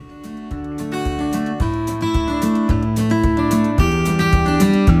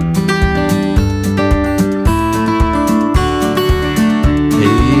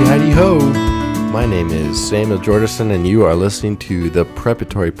name is Samuel Jordison, and you are listening to the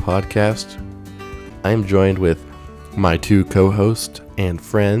Preparatory Podcast. I am joined with my two co-hosts and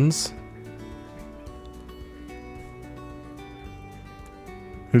friends.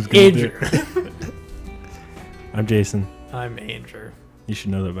 Who's going to do Andrew. it? I'm Jason. I'm Andrew. You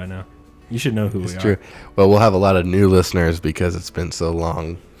should know that by now. You should know who It's we true. are. Well, we'll have a lot of new listeners because it's been so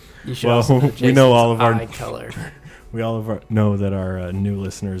long. You should Well, also know we know all Jason's of our- eye color. We all know that our new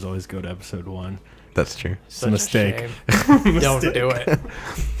listeners always go to episode 1. That's true. It's a mistake. shame. Don't do it.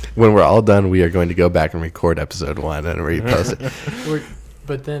 When we're all done, we are going to go back and record episode 1 and repost it.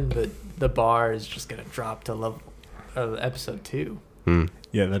 But then the bar is just going to drop to level episode 2.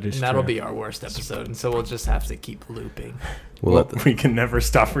 Yeah, that is And that'll true. be our worst episode. And so we'll just have to keep looping. We'll We can never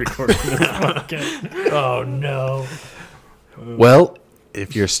stop recording this podcast. Oh, no. Well,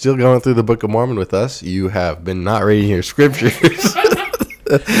 if you're still going through the Book of Mormon with us, you have been not reading your scriptures.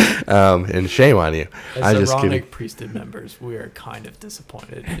 And shame on you. As I'm just Aaronic kidding. priesthood members, we are kind of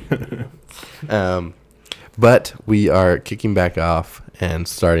disappointed. But we are kicking back off and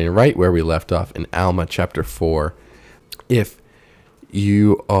starting right where we left off in Alma chapter 4. If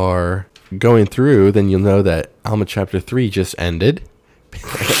you are going through, then you'll know that Alma chapter 3 just ended.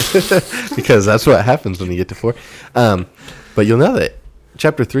 Because that's what happens when you get to 4. But you'll know that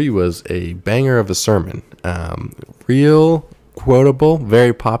chapter 3 was a banger of a sermon. Real quotable,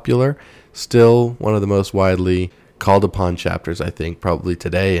 very popular, still one of the most widely called upon chapters, I think, probably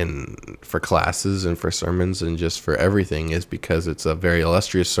today, and for classes and for sermons and just for everything, is because it's a very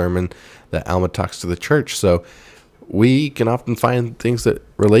illustrious sermon that Alma talks to the church. So we can often find things that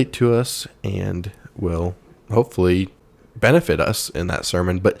relate to us and will hopefully benefit us in that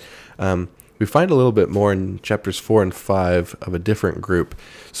sermon. But we find a little bit more in chapters 4 and 5 of a different group.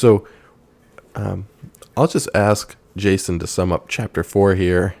 So I'll just ask Jason to sum up chapter 4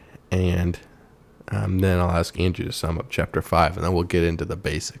 here, and then I'll ask Andrew to sum up chapter 5, and then we'll get into the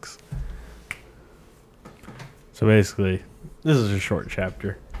basics. So basically, this is a short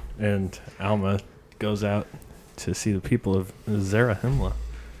chapter, and Alma goes out to see the people of Zarahemla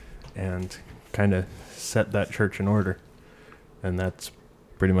and kind of set that church in order. And that's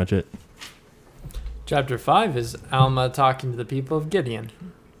pretty much it. Chapter 5 is Alma talking to the people of Gideon.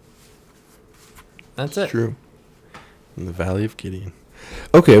 That's it. True. In the Valley of Gideon.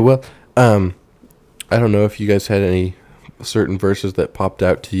 Okay, well, I don't know if you guys had any certain verses that popped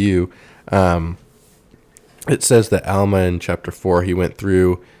out to you. It says that Alma in chapter 4, he went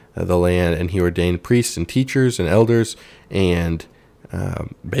through the land and he ordained priests and teachers and elders and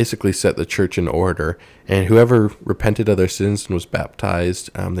basically set the church in order. And whoever repented of their sins and was baptized,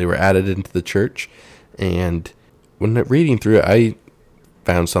 they were added into the church. And when reading through it, I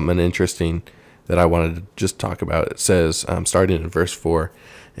found something interesting that I wanted to just talk about. It says, starting in verse 4,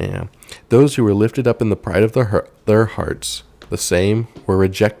 those who were lifted up in the pride of their hearts, the same were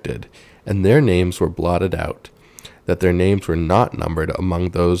rejected, and their names were blotted out, that their names were not numbered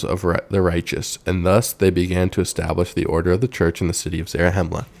among those of the righteous, and thus they began to establish the order of the church in the city of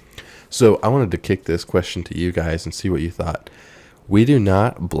Zarahemla. So I wanted to kick this question to you guys and see what you thought. We do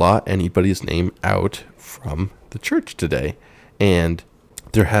not blot anybody's name out from the church today, and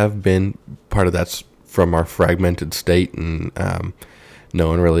there have been part of that's from our fragmented state, and no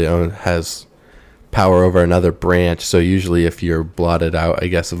one really has power over another branch. So usually if you're blotted out, I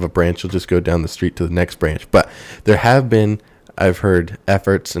guess, of a branch, you'll just go down the street to the next branch. But there have been, I've heard,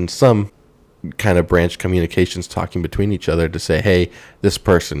 efforts and some kind of branch communications talking between each other to say, hey, this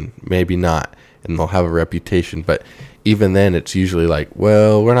person, maybe not, and they'll have a reputation. But even then, it's usually like,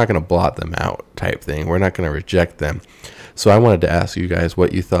 well, we're not going to blot them out type thing. We're not going to reject them. So I wanted to ask you guys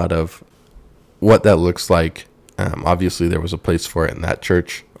what you thought of what that looks like. Obviously, there was a place for it in that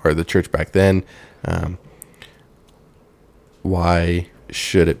church, or the church back then. Why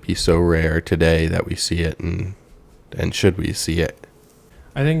should it be so rare today that we see it, and should we see it?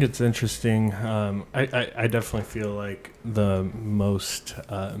 I think it's interesting. I definitely feel like the most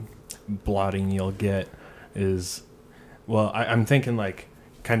blotting you'll get is, well, I'm thinking like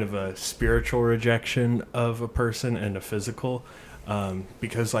kind of a spiritual rejection of a person and a physical,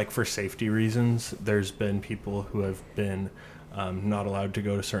 because like for safety reasons, there's been people who have been not allowed to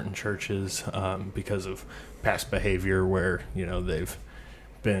go to certain churches because of past behavior where, they've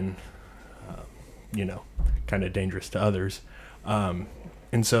been, kind of dangerous to others.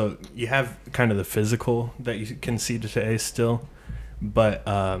 And so you have kind of the physical that you can see today still, but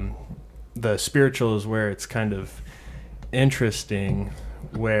the spiritual is where it's kind of interesting,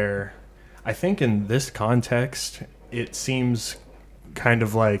 where I think in this context, it seems kind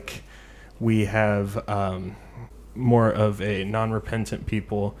of like we have more of a non-repentant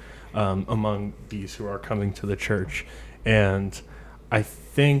people among these who are coming to the church. And I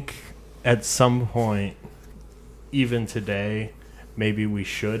think at some point, even today, maybe we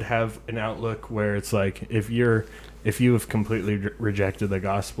should have an outlook where it's like, if you have completely rejected the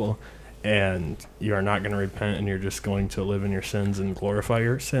gospel and you are not going to repent and you're just going to live in your sins and glorify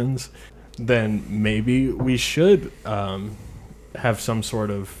your sins, then maybe we should have some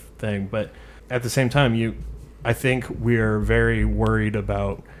sort of thing. But at the same time, I think we're very worried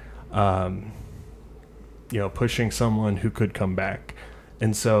about pushing someone who could come back.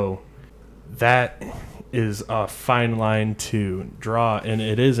 And so that is a fine line to draw, and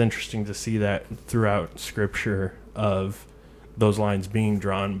it is interesting to see that throughout Scripture of those lines being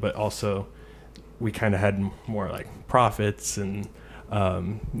drawn, but also we kind of had more like prophets and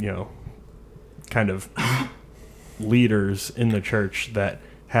kind of leaders in the church that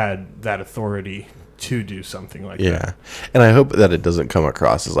had that authority to do something like that. Yeah, and I hope that it doesn't come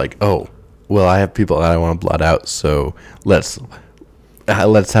across as like, oh, well, I have people that I want to blot out, so let's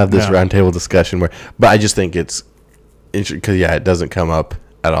have this roundtable discussion but I just think it's interesting because it doesn't come up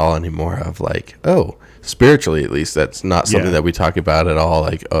at all anymore of like, oh, spiritually at least that's not something that we talk about at all,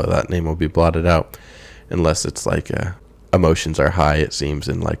 like, oh, that name will be blotted out, unless it's like emotions are high, it seems,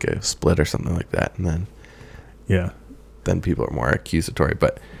 in like a split or something like that, and then people are more accusatory.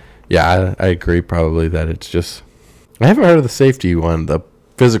 But I agree probably that it's just, I haven't heard of the safety one, the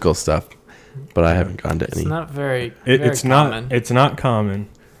physical stuff, but I haven't gone to any. It's not very it's common. not common,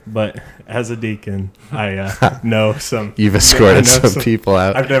 but as a deacon, I know some. You've escorted some people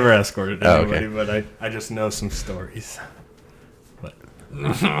out. I've never escorted anybody, okay. but I just know some stories, but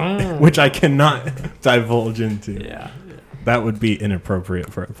which I cannot divulge into. Yeah. That would be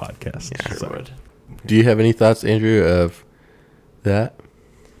inappropriate for a podcast. Yeah, sure would. Do you have any thoughts, Andrew, of that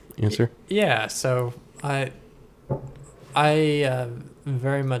answer? Yeah, so I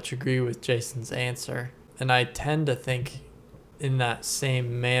very much agree with Jason's answer, and I tend to think in that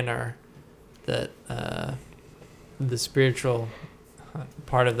same manner that the spiritual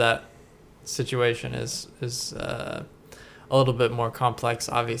part of that situation is a little bit more complex,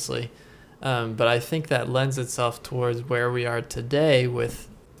 obviously, but I think that lends itself towards where we are today with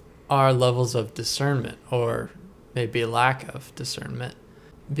our levels of discernment, or maybe lack of discernment,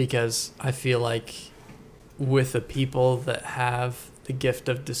 because I feel like with the people that have the gift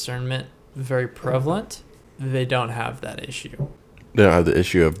of discernment very prevalent, they don't have that issue. They don't have the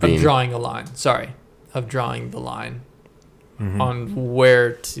issue of being... Of drawing the line on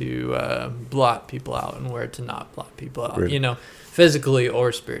where to blot people out and where to not blot people out, Right. Physically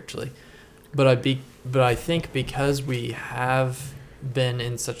or spiritually. But I think because we have been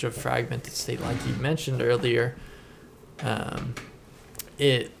in such a fragmented state, like you mentioned earlier,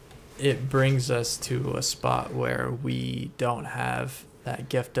 it brings us to a spot where we don't have that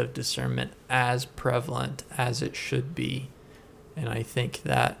gift of discernment as prevalent as it should be. And I think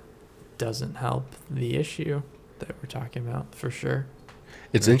that doesn't help the issue that we're talking about, for sure.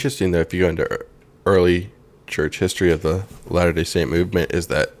 It's interesting, though, if you go into early church history of the Latter-day Saint movement, is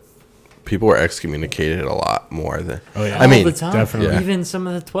that people were excommunicated a lot more than... Oh, yeah. I mean, all the time. definitely. Yeah. Even some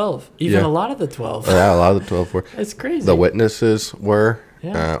of the 12. Even a lot of the 12. Yeah, a lot of the 12 were. It's crazy. The witnesses were,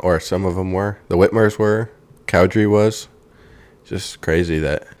 or some of them were. The Whitmers were. Cowdery was. Just crazy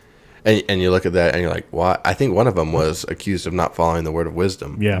that... And you look at that and you're like, what? I think one of them was accused of not following the word of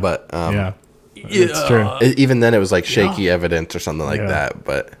wisdom. Yeah. But it's true. Even then it was like shaky evidence or something like that.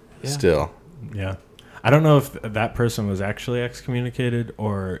 But still. Yeah. I don't know if that person was actually excommunicated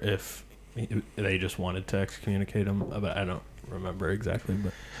or if they just wanted to excommunicate him. But I don't remember exactly.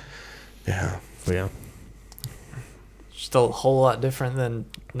 But yeah. Still a whole lot different than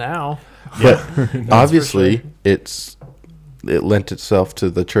now. But obviously it lent itself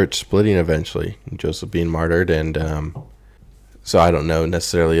to the church splitting eventually, Joseph being martyred, and so I don't know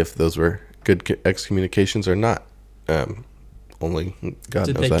necessarily if those were good excommunications or not. Only God knows that.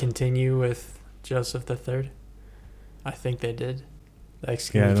 Did they continue with Joseph III? I think they did. The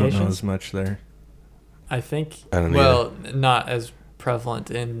excommunications? Yeah, I don't know as much there. I think, I don't know. not as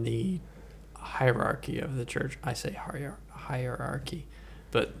prevalent in the hierarchy of the church. I say hierarchy.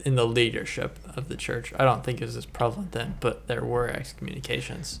 But in the leadership of the church, I don't think it was as prevalent then, but there were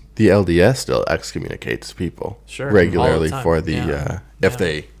excommunications. The LDS still excommunicates people regularly for if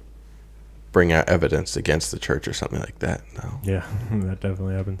they bring out evidence against the church or something like that. No. Yeah, that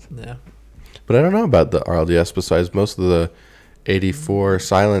definitely happens. Yeah. But I don't know about the RLDS besides most of the 84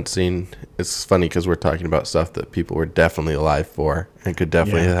 silencing. It's funny because we're talking about stuff that people were definitely alive for and could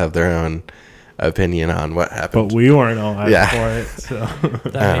definitely have their own opinion on what happened. But we weren't all Yeah. for it, so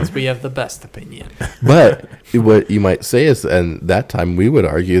That means we have the best opinion. But what you might say is, and that time we would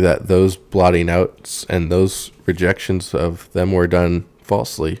argue that those blotting outs and those rejections of them were done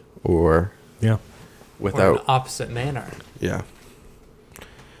falsely or yeah. Or without. an opposite manner. Yeah.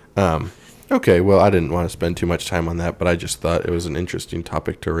 Okay, well, I didn't want to spend too much time on that, but I just thought it was an interesting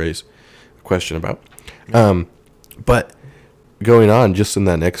topic to raise a question about. But going on, just in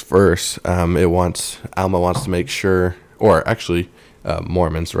that next verse, Alma wants to make sure, or actually,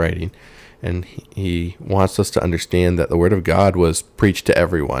 Mormon's writing, and he wants us to understand that the word of God was preached to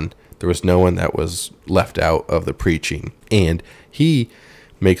everyone. There was no one that was left out of the preaching. And he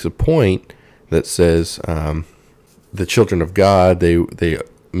makes a point that says the children of God, they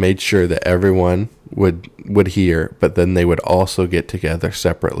made sure that everyone would hear, but then they would also get together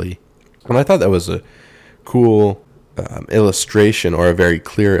separately. And I thought that was a cool illustration, or a very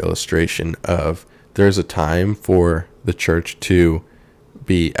clear illustration of there's a time for the church to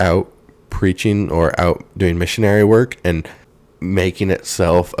be out preaching or out doing missionary work and making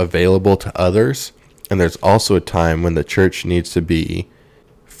itself available to others. And there's also a time when the church needs to be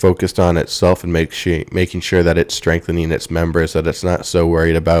focused on itself and making sure that it's strengthening its members, that it's not so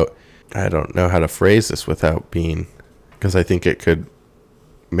worried about, I don't know how to phrase this without being, because I think it could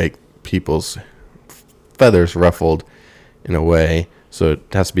make people's feathers ruffled in a way, so it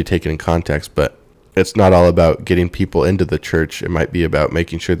has to be taken in context. But it's not all about getting people into the church. It might be about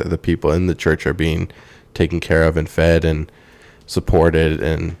making sure that the people in the church are being taken care of and fed and supported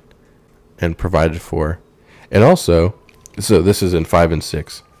and provided for. And also, so this is in 5 and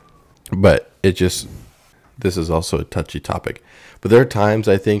 6, but this is also a touchy topic. But there are times,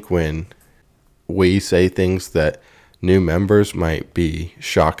 I think, when we say things that new members might be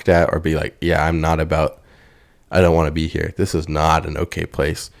shocked at, or be like, yeah, I don't want to be here. This is not an okay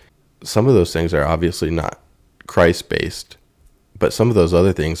place. Some of those things are obviously not Christ-based, but some of those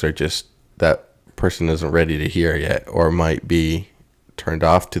other things are just that person isn't ready to hear yet, or might be turned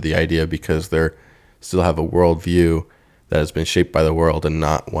off to the idea because they're still have a worldview that has been shaped by the world and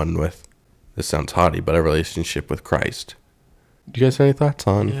not one with, this sounds haughty, but a relationship with Christ. Do you guys have any thoughts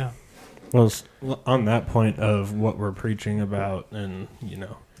on? Yeah. Well, on that point of what we're preaching about and,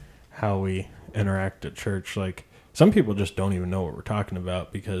 how we interact at church, like some people just don't even know what we're talking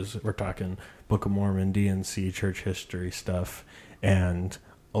about because we're talking Book of Mormon, DNC, church history stuff. And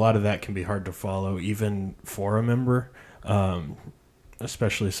a lot of that can be hard to follow even for a member,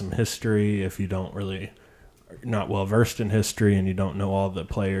 especially some history if you don't really, not well versed in history and you don't know all the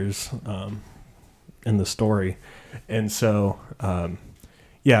players in the story. And so,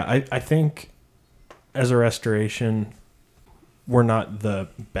 I think as a restoration, we're not the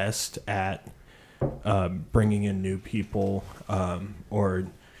best at bringing in new people or,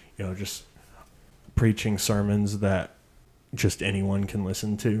 just preaching sermons that just anyone can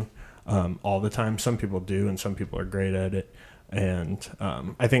listen to all the time. Some people do, and some people are great at it. And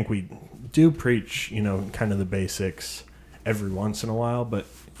I think we do preach, kind of the basics every once in a while, but,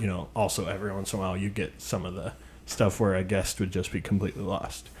 also every once in a while you get some of the stuff where a guest would just be completely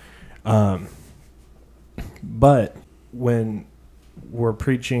lost. But when we're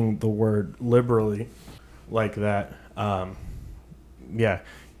preaching the word liberally like that,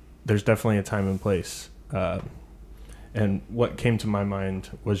 there's definitely a time and place. And what came to my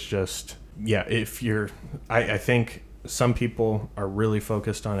mind was just, I think some people are really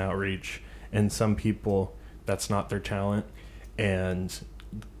focused on outreach, and some people, that's not their talent, and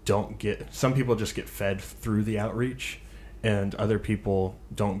some people just get fed through the outreach, and other people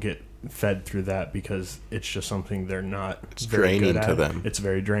don't get fed through that because it's just something they're not It's very draining good at. to them. It's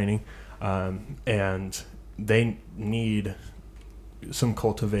very draining. And they need some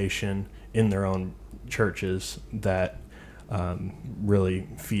cultivation in their own churches that really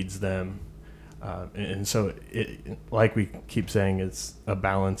feeds them. And so, like we keep saying, it's a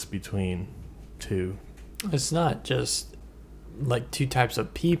balance between two. It's not just like two types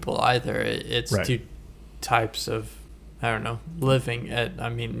of people either. It's Right. two types of, living.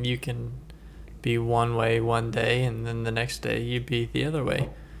 You can be one way one day and then the next day you be the other way.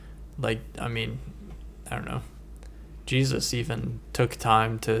 Jesus even took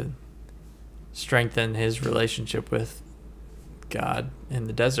time to strengthen his relationship with God in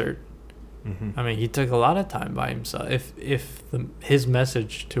the desert. Mm-hmm. He took a lot of time by himself. If his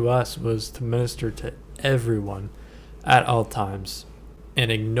message to us was to minister to everyone at all times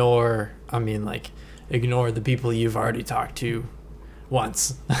and ignore the people you've already talked to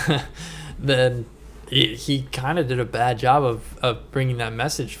once, then he kind of did a bad job of bringing that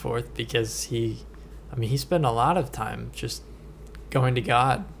message forth, because he spent a lot of time just going to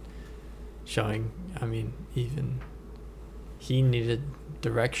God showing, I mean, even he needed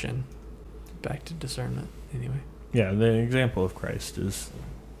direction, back to discernment anyway. Yeah, the example of Christ is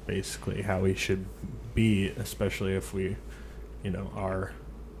basically how we should be, especially if we, are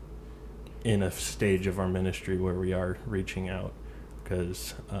in a stage of our ministry where we are reaching out.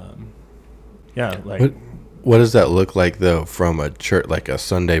 Because, what does that look like though from a church, like a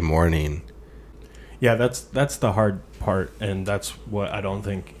Sunday morning? Yeah, that's the hard part, and that's what I don't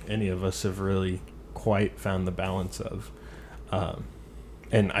think any of us have really quite found the balance of.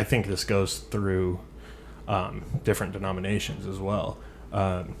 And I think this goes through different denominations as well.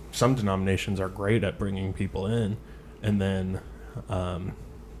 Some denominations are great at bringing people in, and then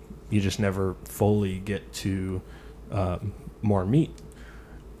you just never fully get to more meat,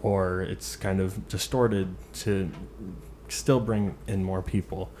 or it's kind of distorted to still bring in more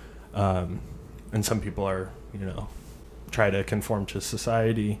people. And some people are, try to conform to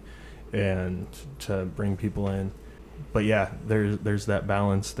society and to bring people in. But yeah, there's that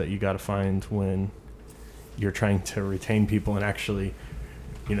balance that you got to find when you're trying to retain people and actually,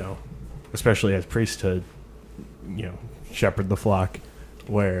 especially as priesthood, shepherd the flock,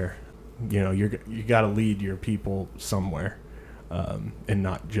 where, you got to lead your people somewhere, and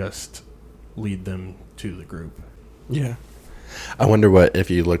not just lead them to the group. Yeah. I wonder what, if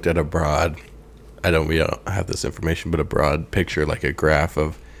you looked at a broad, we don't have this information, but a broad picture, like a graph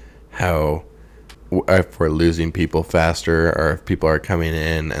of how, if we're losing people faster or if people are coming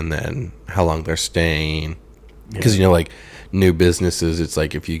in, and then how long they're staying. Because, like new businesses, it's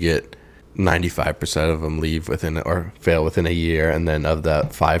like if you get 95% of them leave within or fail within a year, and then of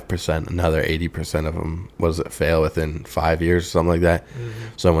that 5%, another 80% of them fail within 5 years or something like that. Mm-hmm.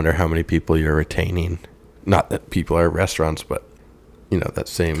 So I wonder how many people you're retaining. Not that people are restaurants, but that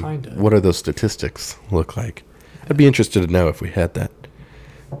same. Kinda. What are those statistics look like? I'd be interested to know if we had that,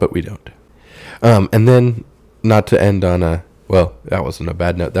 but we don't. And then, not to end on that wasn't a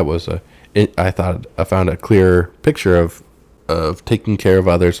bad note. That was I thought I found a clearer picture of taking care of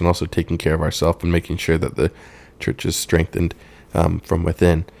others and also taking care of ourselves and making sure that the church is strengthened from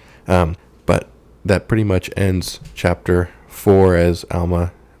within. But that pretty much ends chapter 4 as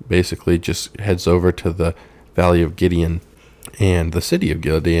Alma basically just heads over to the Valley of Gideon and the city of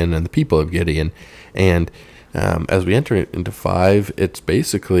Gideon and the people of Gideon. And as we enter into 5, it's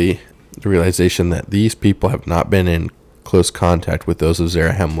basically the realization that these people have not been in close contact with those of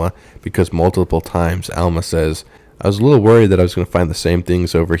Zarahemla, because multiple times Alma says, I was a little worried that I was going to find the same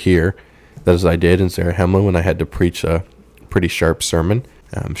things over here as I did in Zarahemla when I had to preach a pretty sharp sermon,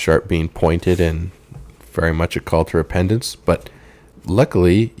 sharp being pointed and very much a call to repentance. But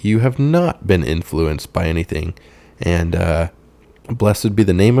luckily, you have not been influenced by anything. And blessed be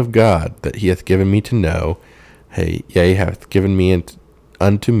the name of God, that he hath given me to know. Yea, hath given me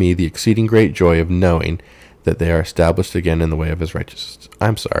unto me the exceeding great joy of knowing that they are established again in the way of his righteousness.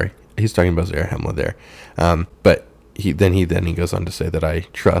 I'm sorry. He's talking about Zarahemla there. But he goes on to say that I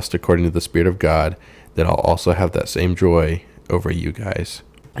trust, according to the Spirit of God, that I'll also have that same joy over you guys.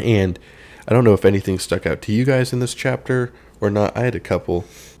 And I don't know if anything stuck out to you guys in this chapter or not. I had a couple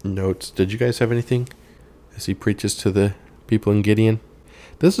notes. Did you guys have anything as he preaches to the people in Gideon?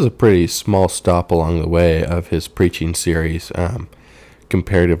 This is a pretty small stop along the way of his preaching series.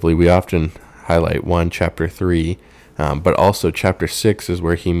 Comparatively, we often highlight chapter 3, but also chapter 6 is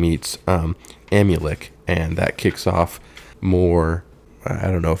where he meets Amulek, and that kicks off more,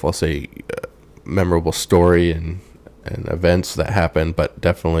 I don't know if I'll say memorable story and events that happen, but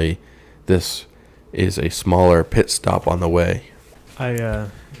definitely this is a smaller pit stop on the way.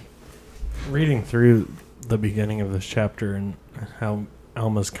 Reading through the beginning of this chapter and how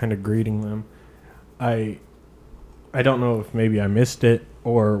Alma's kind of greeting them, I don't know if maybe I missed it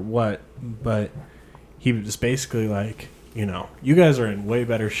or what, but he was basically like, you guys are in way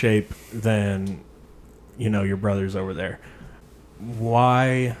better shape than, your brothers over there.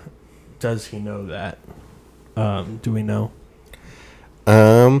 Why does he know that? Do we know?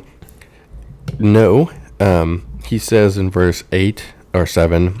 No. He says in verse 8 or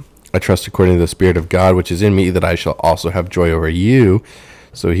 7, I trust according to the Spirit of God, which is in me, that I shall also have joy over you.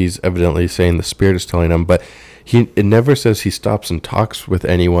 So he's evidently saying the Spirit is telling him, but it never says he stops and talks with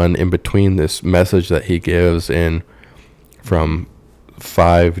anyone in between this message that he gives from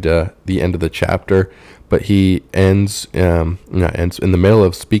 5 to the end of the chapter. But he ends in the middle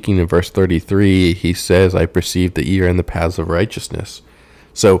of speaking in verse 33. He says, I perceive that ye are in the paths of righteousness.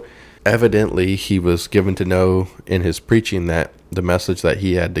 So evidently he was given to know in his preaching that the message that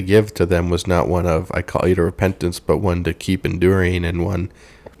he had to give to them was not one of, I call you to repentance, but one to keep enduring and one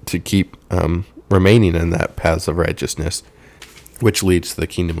to keep remaining in that paths of righteousness. which leads to the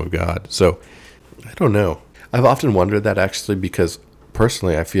kingdom of God. So I don't know. I've often wondered that, actually, because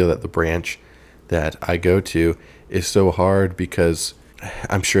personally I feel that the branch that I go to is so hard because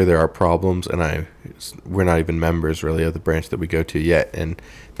I'm sure there are problems, and we're not even members really of the branch that we go to yet, and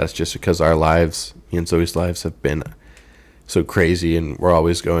that's just because our lives, me and Zoe's lives, have been so crazy, and we're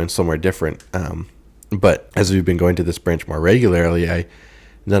always going somewhere different. But as we've been going to this branch more regularly,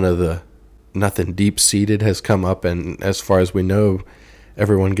 nothing deep seated has come up, and as far as we know,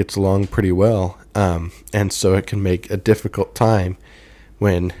 everyone gets along pretty well. And so it can make a difficult time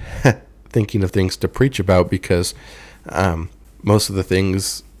when thinking of things to preach about, because most of the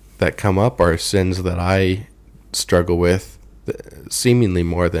things that come up are sins that I struggle with seemingly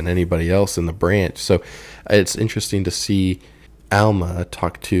more than anybody else in the branch. So it's interesting to see Alma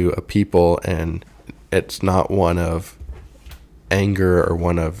talk to a people, and it's not one of anger, or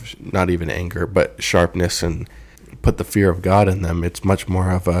one of not even anger, but sharpness, and put the fear of God in them. It's much more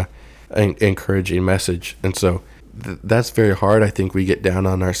of an encouraging message. And so that's very hard. I think we get down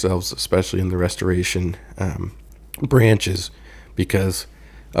on ourselves, especially in the restoration branches, because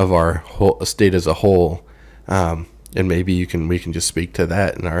of our whole state as a whole. And maybe we can just speak to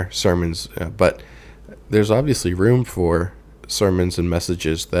that in our sermons. But there's obviously room for sermons and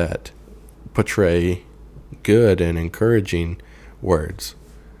messages that portray good and encouraging words.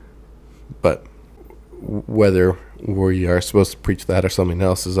 But whether we are supposed to preach that or something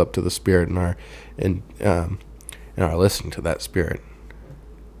else is up to the Spirit and our listening to that Spirit.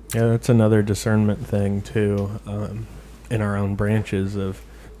 Yeah, that's another discernment thing too, in our own branches, of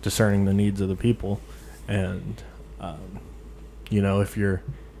discerning the needs of the people. And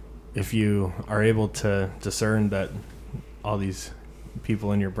if you are able to discern that all these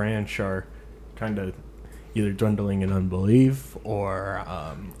people in your branch are kind of either dwindling in unbelief, or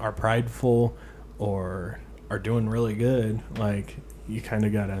are prideful, or are doing really good, like, you kind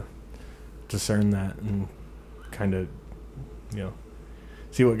of gotta discern that and kind of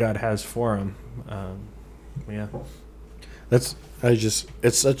see what God has for them. Yeah, it's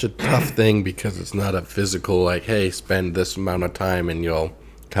such a tough thing, because it's not a physical, like, hey, spend this amount of time and you'll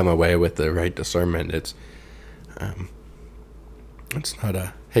come away with the right discernment. It's not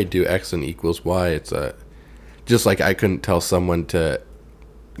a, hey, do X and equals Y. It's just like I couldn't tell someone to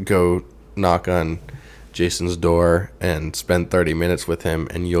go knock on Jason's door and spend 30 minutes with him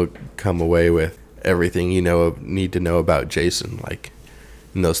and you'll come away with everything you need to know about Jason. Like,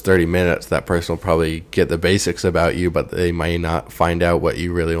 in those 30 minutes, that person will probably get the basics about you, but they might not find out what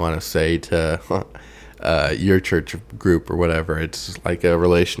you really want to say to your church group or whatever. It's like a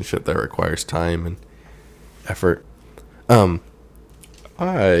relationship that requires time and effort.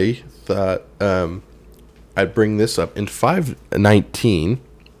 I thought I'd bring this up. In 5:19,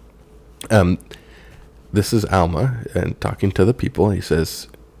 this is Alma and talking to the people. He says,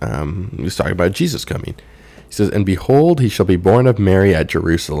 he's talking about Jesus coming. He says, "And behold, he shall be born of Mary at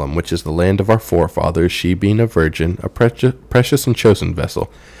Jerusalem, which is the land of our forefathers, she being a virgin, a precious and chosen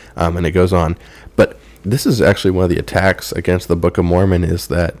vessel." And it goes on. But this is actually one of the attacks against the Book of Mormon, is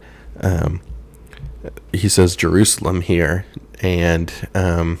that he says Jerusalem here. And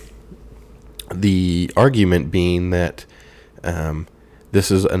the argument being that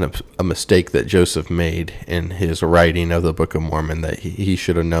this is a mistake that Joseph made in his writing of the Book of Mormon, that he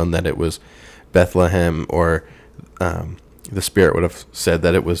should have known that it was Bethlehem, or the Spirit would have said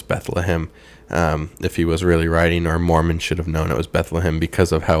that it was Bethlehem if he was really writing, or Mormon should have known it was Bethlehem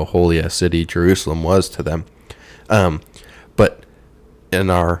because of how holy a city Jerusalem was to them. But in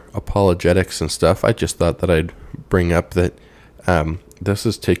our apologetics and stuff, I just thought that I'd bring up that this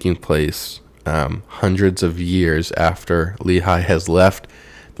is taking place hundreds of years after Lehi has left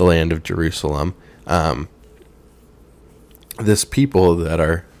the land of Jerusalem. This people that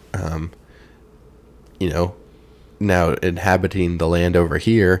are now inhabiting the land over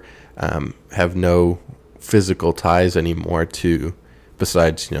here have no physical ties anymore to,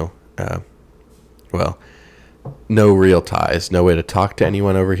 besides, no real ties, no way to talk to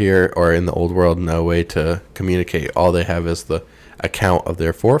anyone over here, or in the old world, no way to communicate. All they have is the account of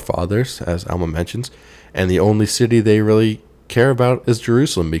their forefathers, as Alma mentions, and the only city they really care about is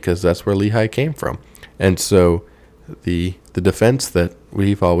Jerusalem, because that's where Lehi came from. And so the defense that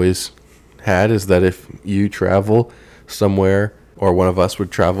we've always had is that if you travel somewhere, or one of us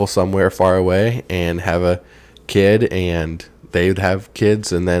would travel somewhere far away and have a kid, and they would have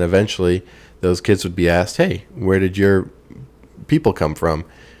kids, and then eventually those kids would be asked, hey, where did your people come from?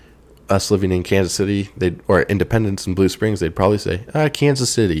 Us living in Kansas City, or Independence and Blue Springs, they'd probably say Kansas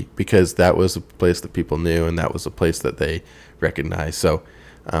City, because that was a place that people knew, and that was a place that they recognized. So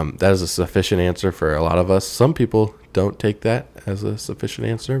that is a sufficient answer for a lot of us. Some people don't take that as a sufficient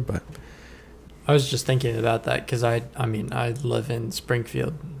answer, but I was just thinking about that because I live in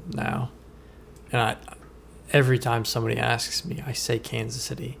Springfield now, and every time somebody asks me, I say Kansas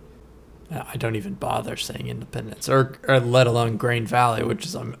City. I don't even bother saying Independence or let alone Grain Valley, which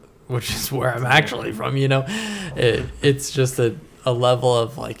is where I'm actually from. It's just a level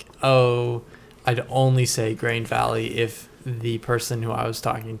of like, oh, I'd only say Grain Valley if the person who I was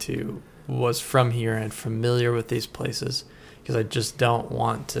talking to was from here and familiar with these places, because I just don't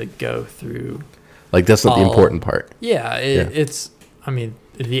want to go through. Like, that's not the important part. Yeah, it's,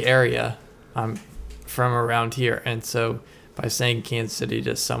 the area. I'm from around here. And so by saying Kansas City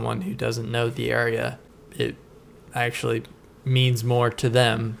to someone who doesn't know the area, it actually means more to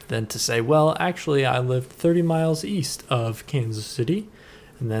them than to say, well, actually, I lived 30 miles east of Kansas City.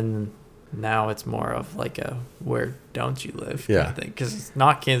 And then now it's more of like a where don't you live kind of thing. Because it's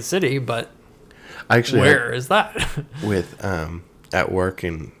not Kansas City, but where is that? With at work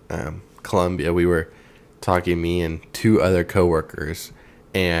in Columbia, we were talking, me and two other coworkers,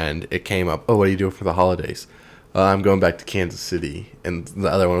 and it came up, oh, what are you doing for the holidays? I'm going back to Kansas City. And the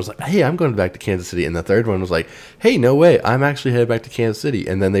other one was like, hey, I'm going back to Kansas City. And the third one was like, hey, no way, I'm actually headed back to Kansas City.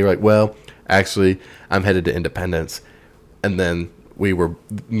 And then they were like, well, actually, I'm headed to Independence. And then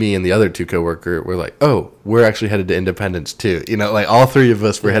me and the other two coworkers were like, oh, we're actually headed to Independence too. Like all three of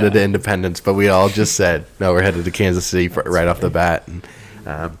us were headed to Independence, but we all just said, no, we're headed to Kansas City right off the bat. And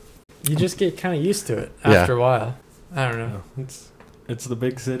you just get kind of used to it after a while. I don't know. It's the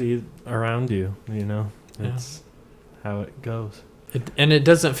big city around you, It's how it goes. And it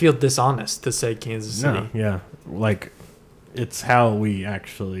doesn't feel dishonest to say Kansas City. No, yeah. Like, it's how we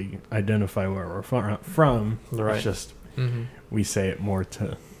actually identify where we're from. Right. It's just we say it more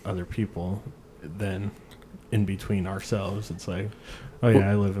to other people than in between ourselves. It's like, oh,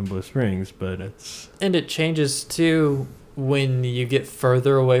 yeah, I live in Blue Springs, but it's... And it changes, too, when you get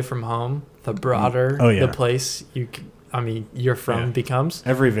further away from home, the broader the place you're from becomes.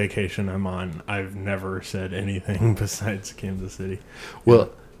 Every vacation I'm on, I've never said anything besides Kansas City.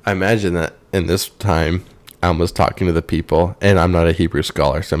 Well, I imagine that in this time, Alma's talking to the people, and I'm not a Hebrew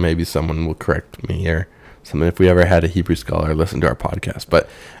scholar, so maybe someone will correct me or something if we ever had a Hebrew scholar listen to our podcast. But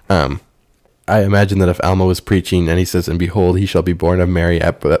I imagine that if Alma was preaching and he says, and behold, he shall be born of Mary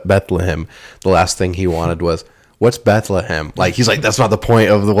at Bethlehem, the last thing he wanted was, what's Bethlehem? Like, he's like, that's not the point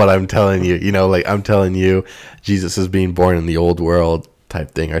of what I'm telling you. Like, I'm telling you, Jesus is being born in the old world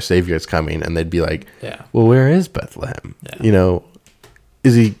type thing. Our Savior is coming. And they'd be like, well, where is Bethlehem? Yeah.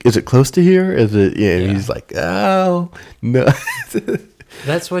 Is it close to here? Is it? Yeah. And he's like, oh, no.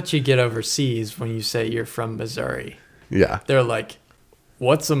 That's what you get overseas when you say you're from Missouri. Yeah. They're like,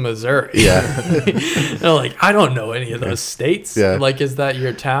 what's a Missouri? Yeah. They're like, I don't know any of those states. Yeah. Like, is that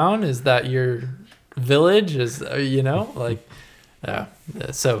your town? Is that your village?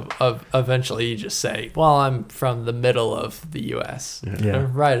 So eventually you just say, well, I'm from the middle of the U.S. Yeah.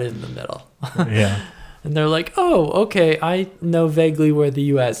 Right in the middle. Yeah. And they're like, oh, okay, I know vaguely where the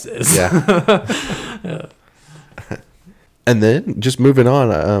U.S. is. Yeah. And then just moving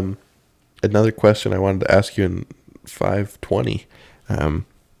on, another question I wanted to ask you in 5:20.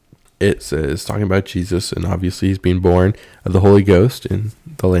 It says, talking about Jesus, and obviously he's being born of the Holy Ghost in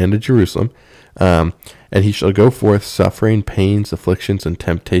the land of Jerusalem. And he shall go forth suffering, pains, afflictions, and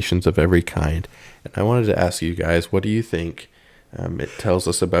temptations of every kind. And I wanted to ask you guys, what do you think it tells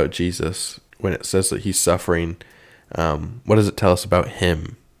us about Jesus when it says that he's suffering? What does it tell us about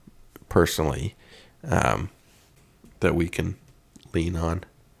him personally that we can lean on?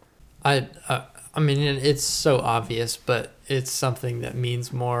 It's so obvious, but it's something that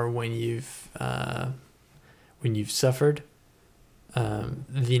means more when you've suffered.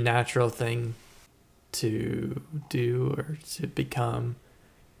 The natural thing to do or to become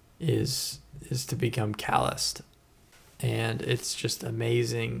is to become calloused, and it's just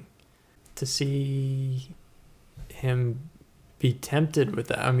amazing to see him be tempted with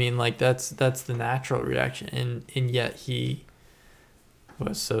that. That's the natural reaction, and yet he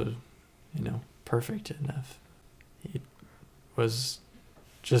was so perfect enough. He was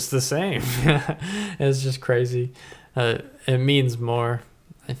just the same. It's just crazy. It means more,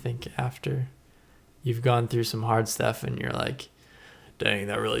 I think, after you've gone through some hard stuff and you're like, dang,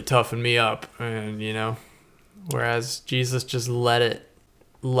 that really toughened me up. And, whereas Jesus just let it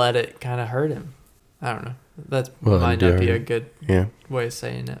kind of hurt him. I don't know. That might not be a good way of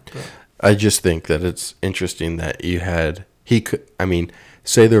saying it. But I just think that it's interesting that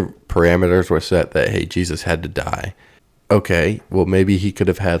say the parameters were set that, hey, Jesus had to die. Okay, well, maybe he could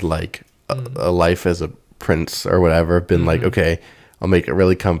have had like a life as a prince or whatever, been like, okay, I'll make it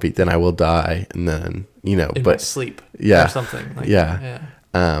really comfy, then I will die, and then in my sleep, yeah, or something. Like, yeah.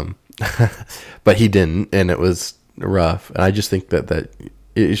 But he didn't, and it was rough. And I just think that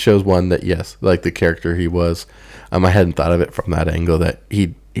it shows, one, that yes, like the character he was. I hadn't thought of it from that angle, that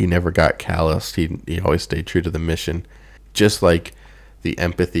he never got calloused. He always stayed true to the mission, just like the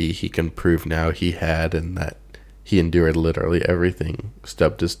empathy he can prove now he had, and that he endured literally everything,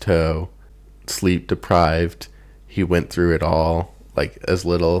 stubbed his toe, sleep deprived. He went through it all, like as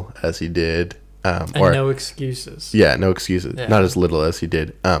little as he did. And no excuses. Yeah, no excuses. Yeah. Not as little as he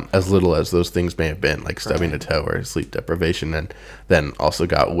did. As little as those things may have been, like stubbing a toe or sleep deprivation, and then also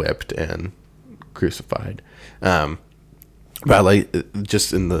got whipped and crucified. But like,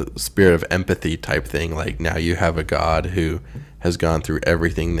 just in the spirit of empathy type thing, like now you have a God who has gone through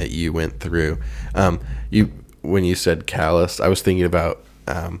everything that you went through. When you said callous, I was thinking about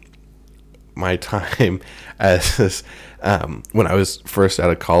my time as when I was first out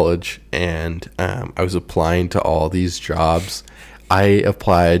of college, and I was applying to all these jobs. I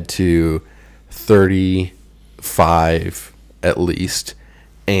applied to 35 at least,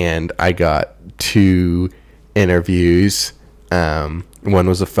 and I got 2 interviews. One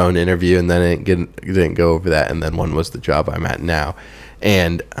was a phone interview, and then it didn't go over that, and then one was the job I'm at now.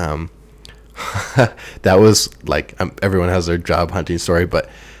 And that was like, everyone has their job hunting story, but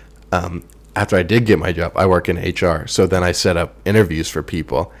after I did get my job, I work in HR, so then I set up interviews for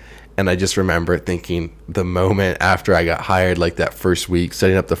people. And I just remember thinking, the moment after I got hired, like that first week,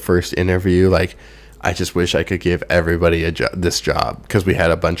 setting up the first interview, like, I just wish I could give everybody this job, because we had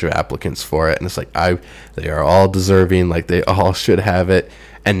a bunch of applicants for it, and it's like, they are all deserving, like they all should have it.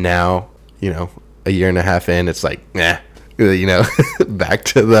 And now, a year and a half in, it's like, back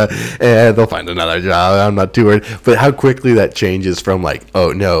to they'll find another job, I'm not too worried. But how quickly that changes from like,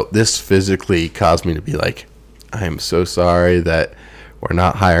 oh no, this physically caused me to be like, I am so sorry that we're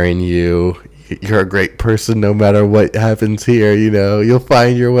not hiring you. You're a great person, no matter what happens here, you'll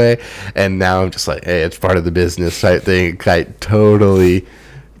find your way. And now I'm just like, hey, it's part of the business type thing. Totally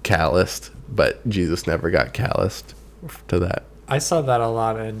calloused, but Jesus never got calloused to that. I saw that a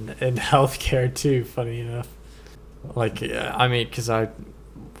lot in healthcare too, funny enough. Like, I mean, because I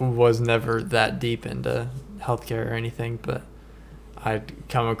was never that deep into healthcare or anything, but I'd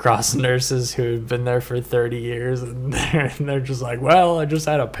come across nurses who had been there for 30 years, and they're just like, well, I just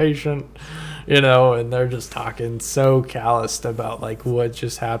had a patient, and they're just talking so calloused about, like, what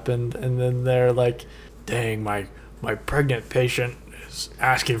just happened. And then they're like, dang, my pregnant patient is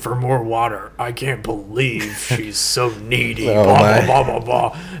asking for more water. I can't believe she's so needy. Oh, blah, blah, blah, blah,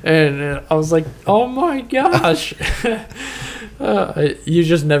 blah. And I was like, oh my gosh. You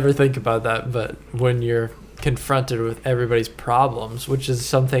just never think about that. But when you're confronted with everybody's problems, which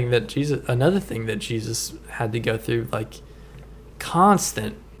is another thing that Jesus had to go through, like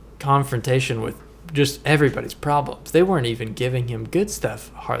constant confrontation with just everybody's problems. They weren't even giving him good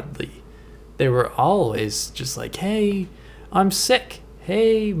stuff, hardly. They were always just like, hey, I'm sick.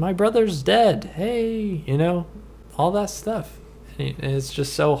 Hey, my brother's dead. Hey, all that stuff. And it's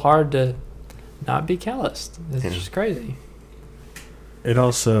just so hard to not be calloused. It's just crazy. It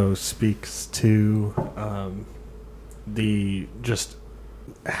also speaks to just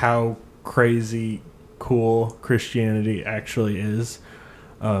how crazy cool Christianity actually is.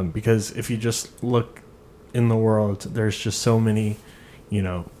 Because if you just look in the world, there's just so many,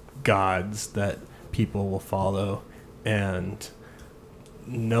 gods that people will follow, and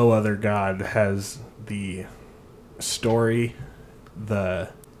no other god has the story,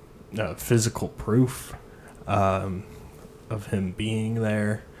 the physical proof of him being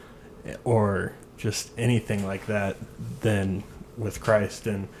there, or just anything like that than with Christ.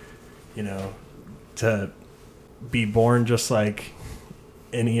 And to be born just like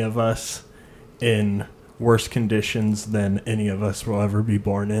any of us in worse conditions than any of us will ever be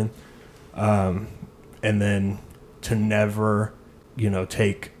born in, and then to never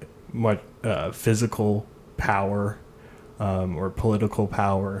take much physical power or political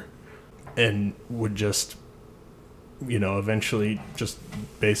power, and would just eventually just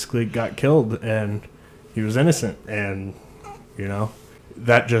basically got killed, and he was innocent. And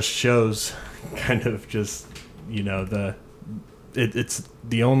that just shows kind of just it's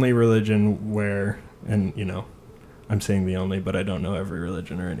the only religion where, and I'm saying the only, but I don't know every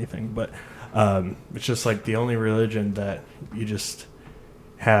religion or anything, but it's just like the only religion that you just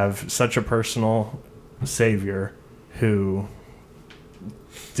have such a personal savior who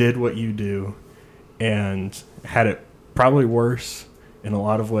did what you do and had it probably worse in a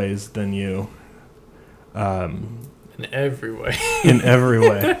lot of ways than you, In every way. in every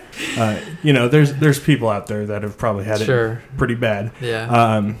way. There's people out there that have probably had Sure. it pretty bad.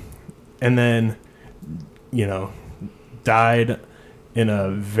 Yeah. And then, died in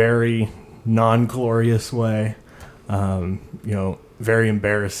a very non-glorious way, very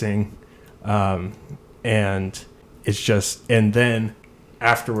embarrassing. And it's just, and then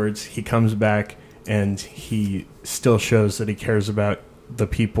afterwards he comes back and he still shows that he cares about the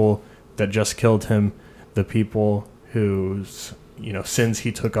people that just killed him, the people whose, sins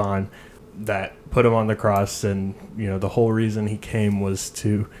he took on that put him on the cross. And, the whole reason he came was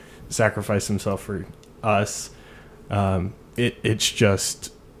to sacrifice himself for us. It's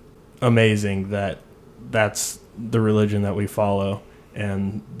just amazing that that's the religion that we follow,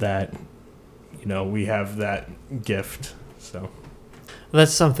 and that, we have that gift. So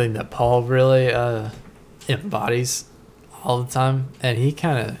That's something that Paul really embodies all the time, and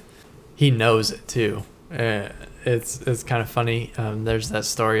he knows it too. It's kind of funny. There's that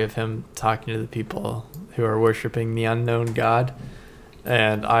story of him talking to the people who are worshiping the unknown God,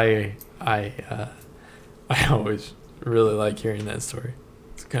 and I always really like hearing that story.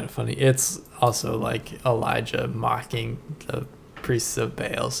 It's kind of funny. It's also like Elijah mocking the priests of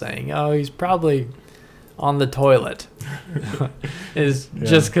Baal, saying, "Oh, he's probably on the toilet." Just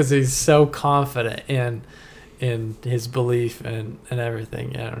because he's so confident in his belief and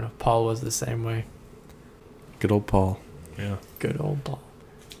everything. I don't know. Paul was the same way. Good old Paul. yeah. Good old Paul.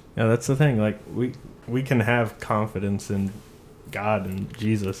 Yeah, that's the thing. Like, we can have confidence in God and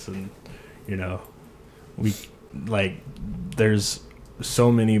Jesus, and there's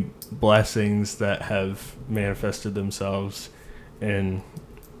so many blessings that have manifested themselves in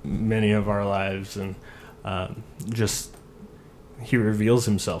many of our lives, and just he reveals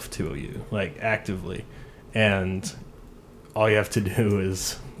himself to you, like, actively, and all you have to do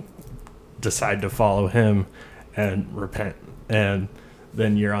is decide to follow him and repent, and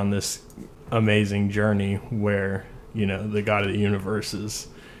then you're on this amazing journey where the God of the universe is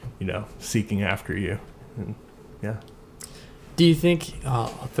seeking after you. And yeah. Do you think, I'll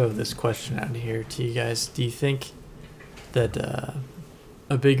throw this question out here to you guys, do you think that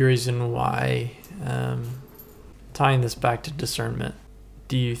a big reason why, tying this back to discernment,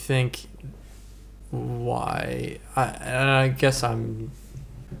 do you think why, I guess I'm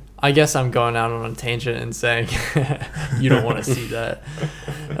going out on a tangent and saying you don't want to see that.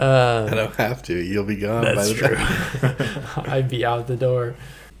 I don't have to. You'll be gone. That's by the time. true. I'd be out the door.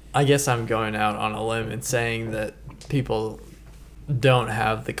 I guess I'm going out on a limb and saying that people don't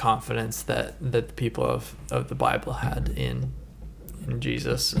have the confidence that the people of the Bible had in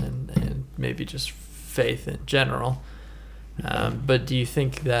Jesus, and maybe just faith in general. But do you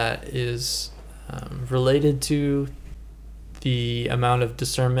think that is related to the amount of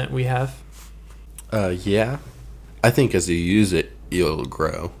discernment we have? Yeah. I think as you use it, you'll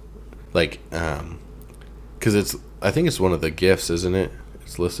grow. Like, because I think it's one of the gifts, isn't it?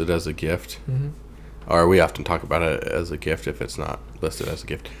 It's listed as a gift. Mm-hmm. Or we often talk about it as a gift if it's not listed as a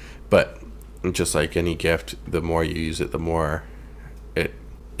gift. But just like any gift, the more you use it, the more it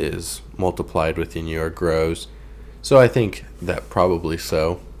is multiplied within you or grows. So I think that probably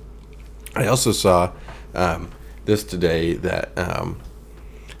so. I also saw this today that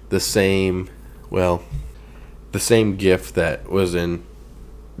the same gift that was in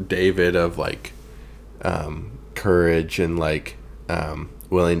David of like courage and like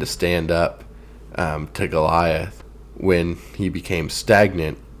willing to stand up to Goliath, when he became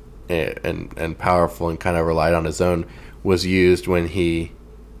stagnant and powerful and kind of relied on his own, was used when he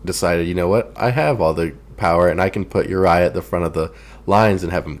decided, you know what, I have all the power and I can put Uriah at the front of the lines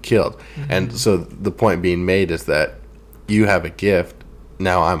and have him killed. Mm-hmm. And so the point being made is that you have a gift.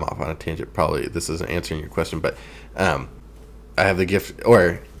 Now I'm off on a tangent. Probably this isn't answering your question, but I have the gift,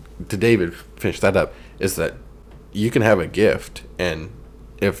 or to David, finish that up, is that you can have a gift, and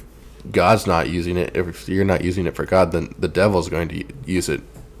if God's not using it, if you're not using it for God, then the devil's going to use it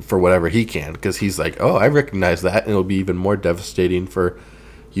for whatever he can, because he's like, oh, I recognize that, and it'll be even more devastating for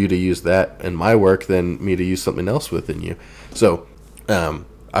you to use that in my work than me to use something else within you. So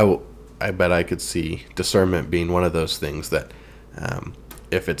I bet I could see discernment being one of those things that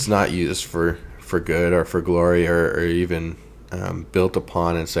if it's not used for good or for glory, or even built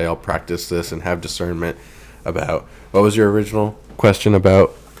upon, and say, I'll practice this and have discernment about, what was your original question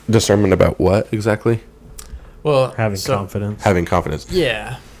about discernment about what exactly? Well, Having confidence. Having confidence.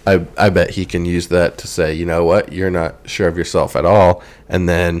 Yeah. I bet he can use that to say, you know what, you're not sure of yourself at all, and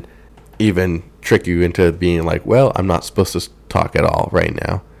then even trick you into being like, well, I'm not supposed to talk at all right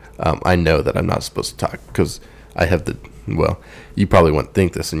now. I know that I'm not supposed to talk because I have you probably wouldn't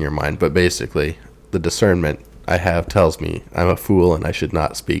think this in your mind, but basically the discernment, I have tells me I'm a fool and I should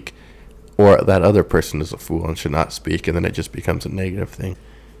not speak, or that other person is a fool and should not speak, and then it just becomes a negative thing.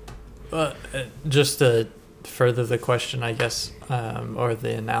 Just to further the question, I guess, or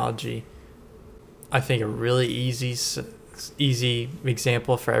the analogy, I think a really easy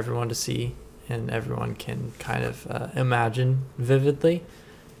example for everyone to see and everyone can kind of imagine vividly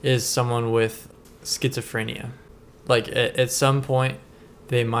is someone with schizophrenia. Like at some point,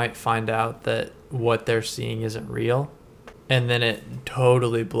 they might find out that what they're seeing isn't real, and then it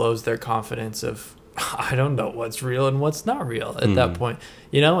totally blows their confidence of, I don't know what's real and what's not real at that point,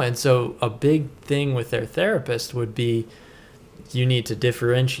 and so a big thing with their therapist would be, you need to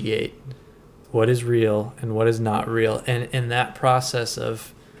differentiate what is real and what is not real, and in that process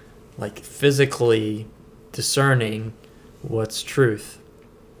of like physically discerning what's truth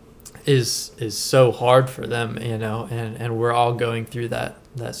is so hard for them, and we're all going through that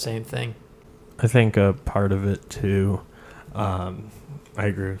same thing. I think a part of it too, I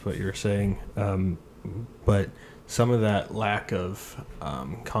agree with what you were saying, but some of that lack of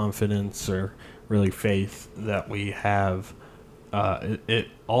confidence or really faith that we have, it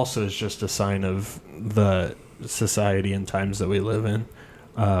also is just a sign of the society and times that we live in,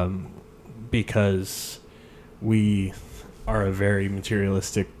 because we are a very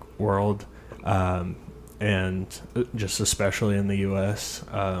materialistic world, and just especially in the U.S.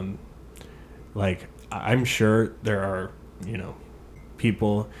 Like, I'm sure there are,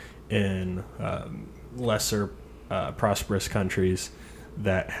 people in lesser prosperous countries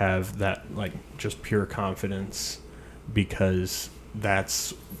that have that, like, just pure confidence because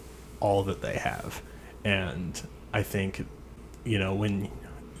that's all that they have. And I think, when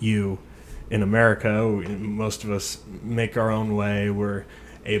you, in America, most of us make our own way, we're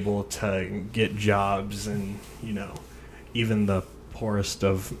able to get jobs, and even the poorest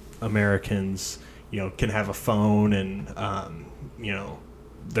of Americans can have a phone, and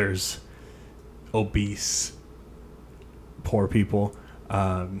there's obese poor people,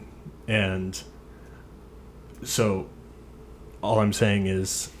 and so all I'm saying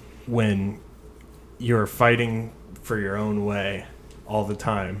is, when you're fighting for your own way all the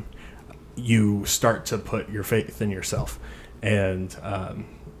time, you start to put your faith in yourself, and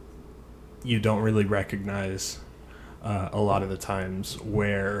you don't really recognize a lot of the times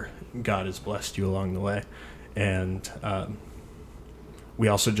where God has blessed you along the way. And we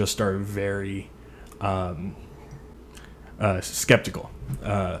also just are very skeptical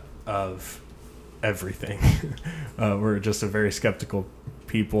of everything. We're just a very skeptical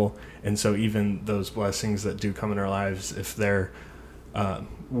people, and so even those blessings that do come in our lives, if they're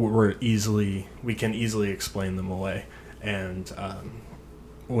we can easily explain them away. And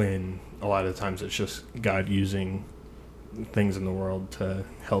when a lot of times it's just God using things in the world to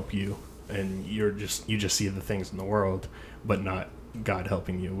help you, and you just see the things in the world, but not God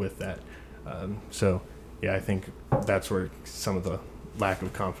helping you with that. So yeah, I think that's where some of the lack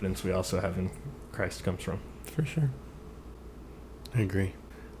of confidence we also have in Christ comes from. For sure. I agree.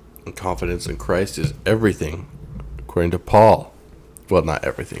 And confidence in Christ is everything, according to Paul. Well, not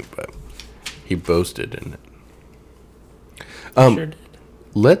everything, but he boasted in it. Sure did.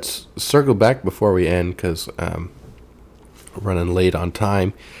 Let's circle back before we end, because we're running late on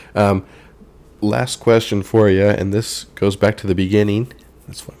time. Last question for you, and this goes back to the beginning.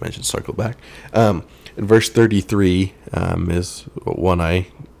 That's why I mentioned circle back. In verse 33 is one I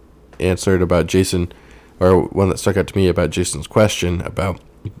answered about Jason, or one that stuck out to me about Jason's question about,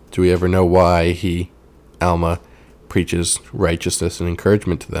 do we ever know why Alma preaches righteousness and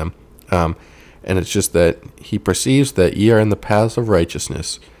encouragement to them? And it's just that he perceives that ye are in the paths of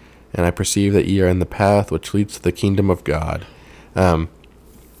righteousness, and I perceive that ye are in the path which leads to the kingdom of God.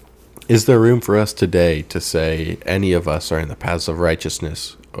 Is there room for us today to say any of us are in the paths of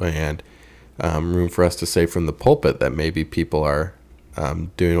righteousness, and room for us to say from the pulpit that maybe people are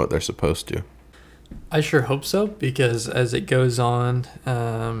doing what they're supposed to? I sure hope so, because as it goes on,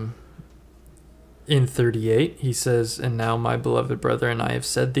 in 38, he says, "And now, my beloved brethren, I have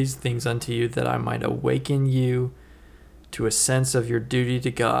said these things unto you, that I might awaken you to a sense of your duty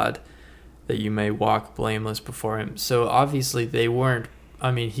to God, that you may walk blameless before him." So obviously they weren't,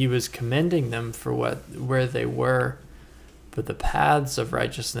 he was commending them for where they were, but the paths of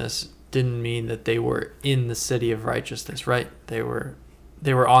righteousness didn't mean that they were in the city of righteousness, right? They were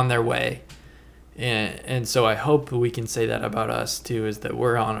on their way. And so I hope we can say that about us too, is that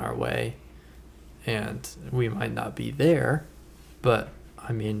we're on our way, and we might not be there, but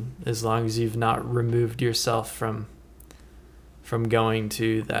as long as you've not removed yourself from going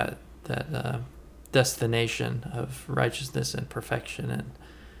to that destination of righteousness and perfection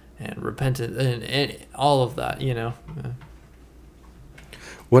and repentance and all of that, you know.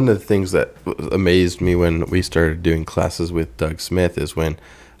 One of the things that amazed me when we started doing classes with Doug Smith is when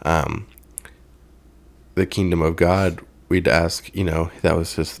the kingdom of God, we'd ask, you know, that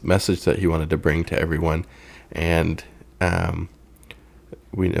was his message that he wanted to bring to everyone. And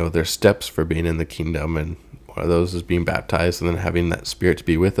we know there's steps for being in the kingdom, and one of those is being baptized and then having that Spirit to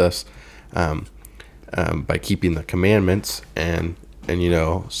be with us by keeping the commandments. And you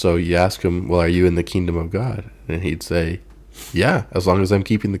know, so you ask him, well, are you in the kingdom of God? And he'd say, yeah, as long as I'm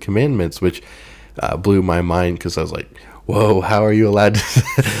keeping the commandments, which blew my mind, because I was like, whoa, how are you allowed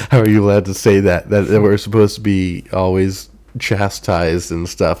to say that we're supposed to be always chastised and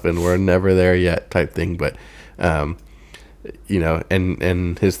stuff, and we're never there yet type thing. But you know,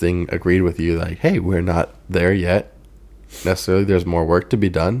 and his thing agreed with you, like, hey, we're not there yet necessarily, there's more work to be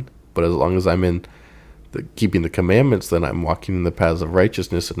done, but as long as I'm in keeping the commandments, then I'm walking in the paths of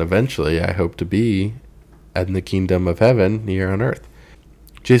righteousness, and eventually I hope to be in the kingdom of heaven here on earth.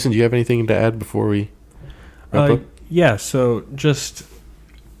 Jason, do you have anything to add before we wrap up? Yeah, so just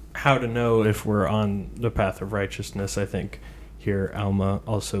how to know if we're on the path of righteousness. I think here Alma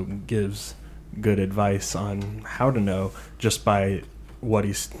also gives good advice on how to know just by what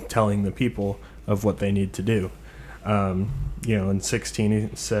he's telling the people of what they need to do. You know, in 16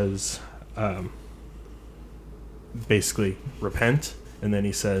 he says basically repent, and then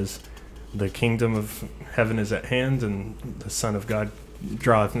he says the kingdom of heaven is at hand and the Son of God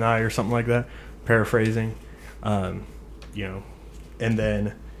draweth nigh, or something like that, paraphrasing. You know, and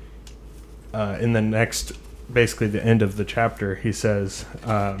then in the next, basically the end of the chapter, he says,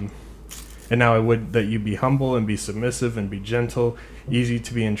 and now I would that you be humble and be submissive and be gentle, easy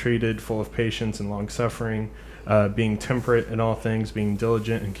to be entreated, full of patience and long suffering, being temperate in all things, being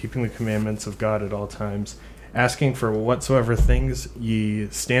diligent and keeping the commandments of God at all times, asking for whatsoever things ye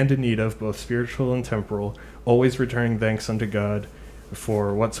stand in need of, both spiritual and temporal, always returning thanks unto God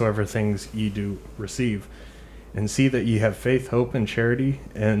for whatsoever things ye do receive. And see that ye have faith, hope, and charity,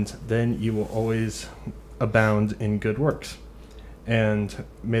 and then ye will always abound in good works. And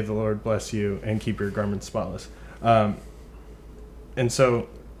may the Lord bless you and keep your garments spotless. And so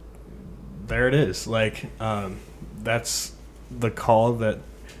there it is. Like, that's the call that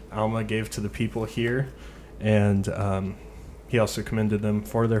Alma gave to the people here. And he also commended them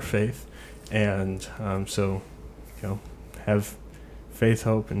for their faith. And so, you know, have faith,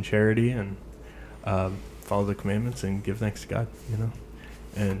 hope, and charity, and follow the commandments and give thanks to God, you know,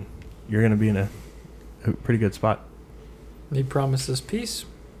 and you're going to be in a pretty good spot. He promises peace.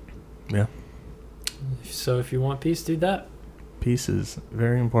 Yeah. So if you want peace, do that. Peace is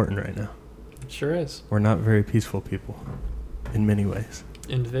very important right now. It sure is. We're not very peaceful people in many ways.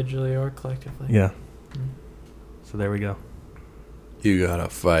 Individually or collectively. Yeah. So there we go. You gotta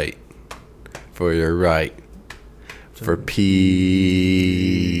fight for your right, for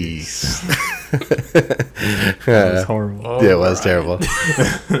peace. That was horrible. Yeah, it was terrible.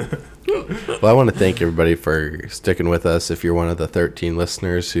 Well, I want to thank everybody for sticking with us. If you're one of the 13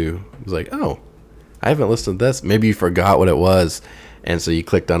 listeners who was like, oh, I haven't listened to this. Maybe you forgot what it was, and so you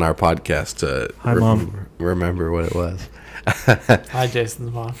clicked on our podcast to remember what it was. Hi,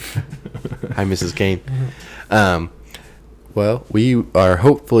 Jason's mom. Hi, Mrs. Kane. Well, we are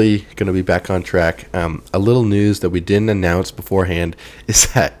hopefully going to be back on track. A little news that we didn't announce beforehand is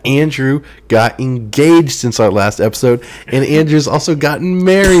that Andrew got engaged since our last episode, and Andrew's also gotten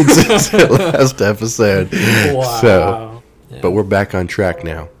married since the last episode. Wow. So, Yeah. but we're back on track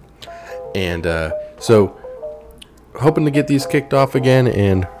now. And so hoping to get these kicked off again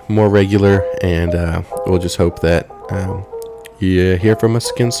and more regular, and we'll just hope that you hear from us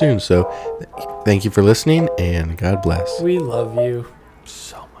again soon. So thank you for listening, and God bless. We love you.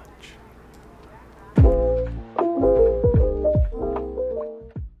 So